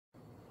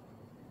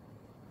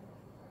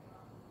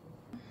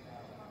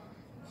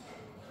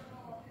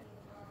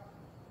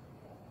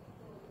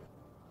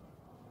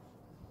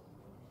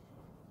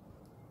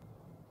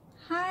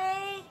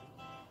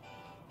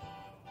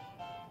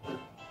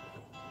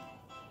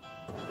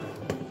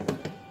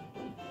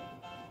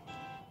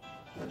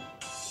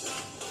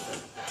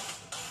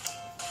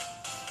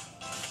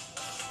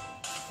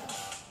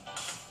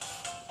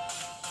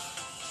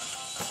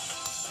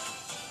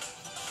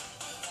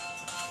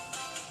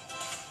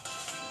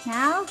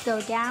Now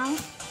go down.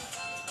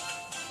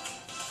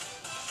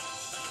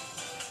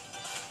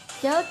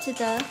 Go to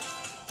the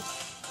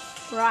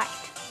right.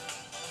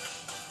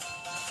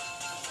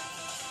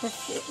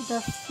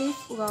 The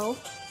fifth row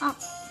up.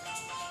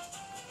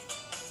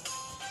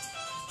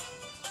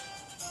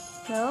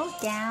 Go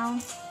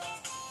down.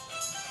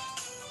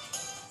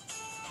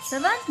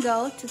 7,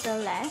 go to the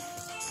left.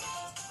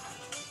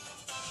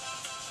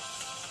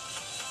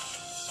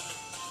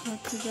 Go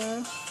to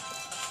the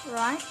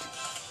right.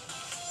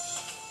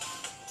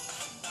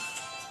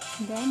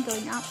 And then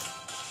going up.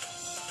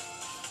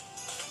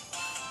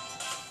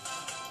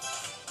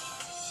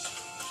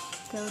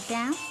 Go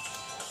down.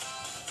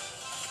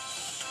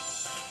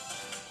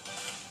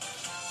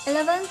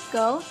 11,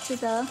 go to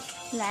the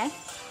left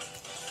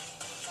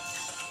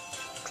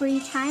 3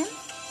 times.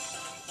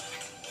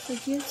 So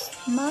you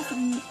must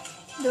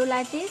do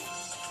like this.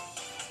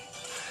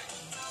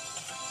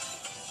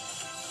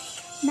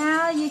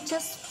 Now you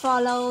just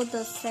follow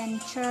the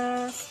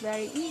center.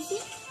 Very easy.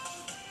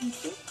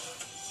 See?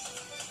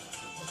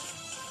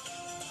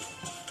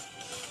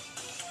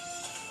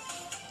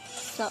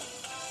 So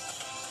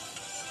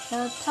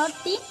the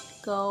 13,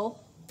 go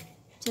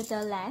to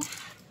the left.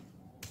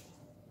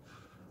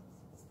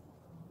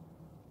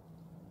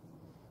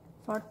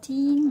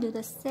 14, do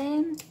the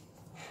same.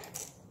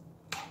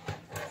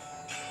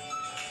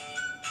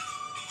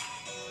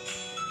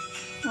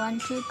 1,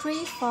 2,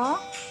 3, 4,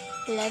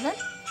 11,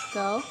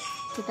 go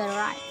to the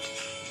right.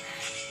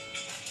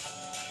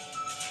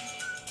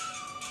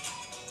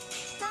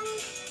 Dun,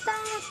 da,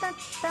 da,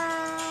 da.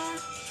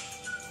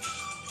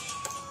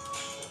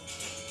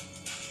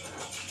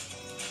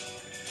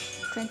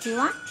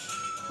 21,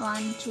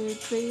 1, 2,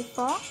 3,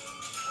 4,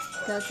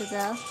 go to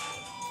the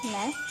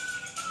left.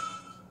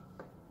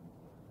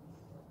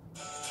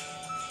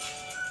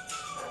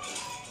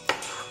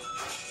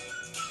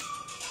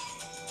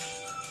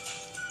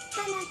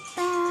 Da, da,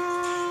 da.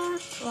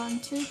 1,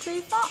 2,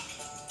 3, 4.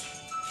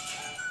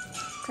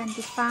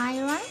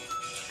 25, right?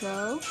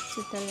 Go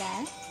to the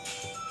left.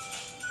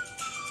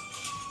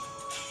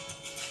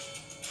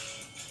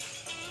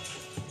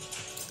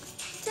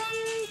 Dun,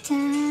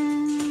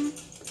 dun.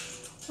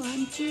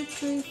 1, 2,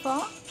 3,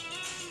 4.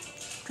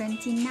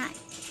 29.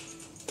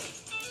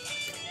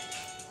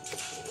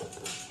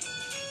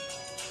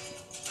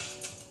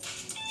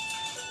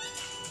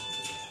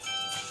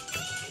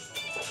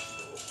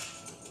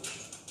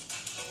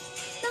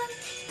 Dun,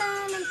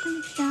 dun, dun,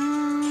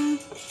 dun.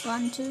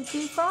 1, 2,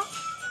 3, 4.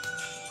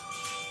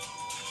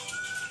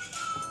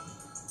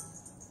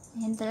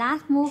 And the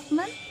last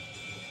movement,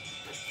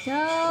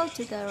 go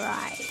to the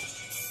right.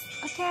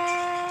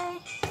 Okay.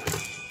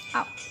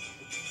 Out.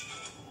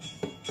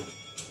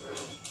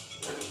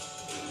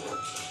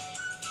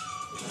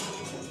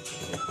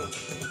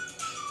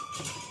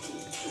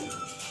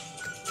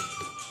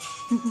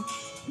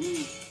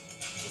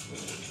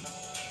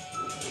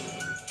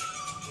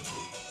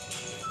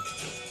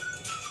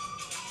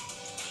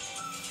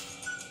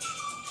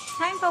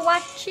 Thanks for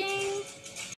watching.